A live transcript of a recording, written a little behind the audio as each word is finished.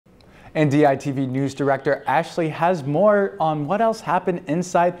And DITV News Director Ashley has more on what else happened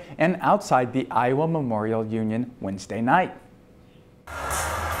inside and outside the Iowa Memorial Union Wednesday night.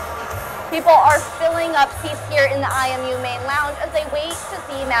 People are filling up seats here in the IMU main lounge as they wait to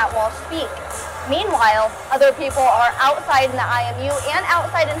see Matt Walsh speak. Meanwhile, other people are outside in the IMU and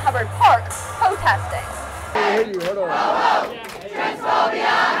outside in Hubbard Park protesting.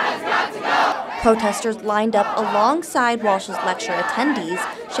 Protesters lined up alongside Walsh's lecture attendees,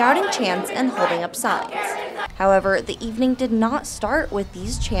 shouting chants and holding up signs. However, the evening did not start with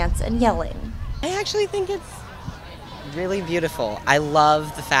these chants and yelling. I actually think it's really beautiful. I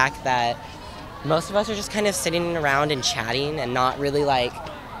love the fact that most of us are just kind of sitting around and chatting and not really like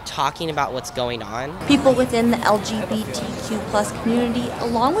talking about what's going on. People within the LGBTQ+ community,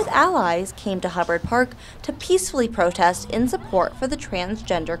 along with allies, came to Hubbard Park to peacefully protest in support for the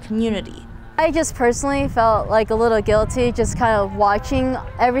transgender community. I just personally felt like a little guilty just kind of watching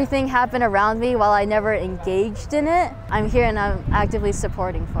everything happen around me while I never engaged in it. I'm here and I'm actively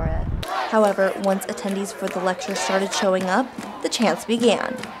supporting for it. However, once attendees for the lecture started showing up, the chants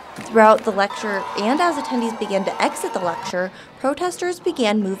began. Throughout the lecture and as attendees began to exit the lecture, protesters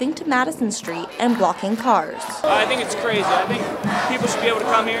began moving to Madison Street and blocking cars. I think it's crazy. I think people should be able to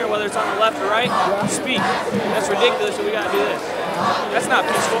come here, whether it's on the left or right, speak. That's ridiculous that we gotta do this. That's not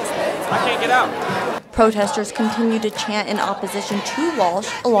peaceful. I can't get out. Protesters continued to chant in opposition to Walsh,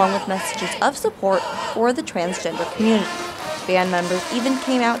 along with messages of support for the transgender community. Band members even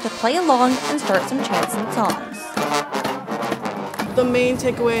came out to play along and start some chants and songs. The main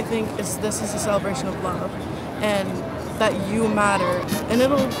takeaway, I think, is this is a celebration of love and that you matter, and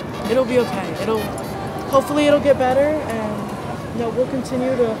it'll be okay. Hopefully it'll get better, and we'll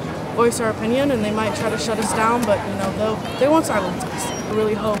continue to voice our opinion, and they might try to shut us down, but they won't silence us. I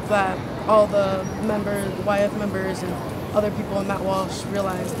really hope that all the members, the YF members, and other people in Matt Walsh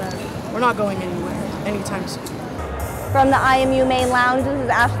realize that we're not going anywhere anytime soon. From the IMU main lounge, this is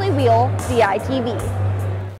Ashley Weil, DITV.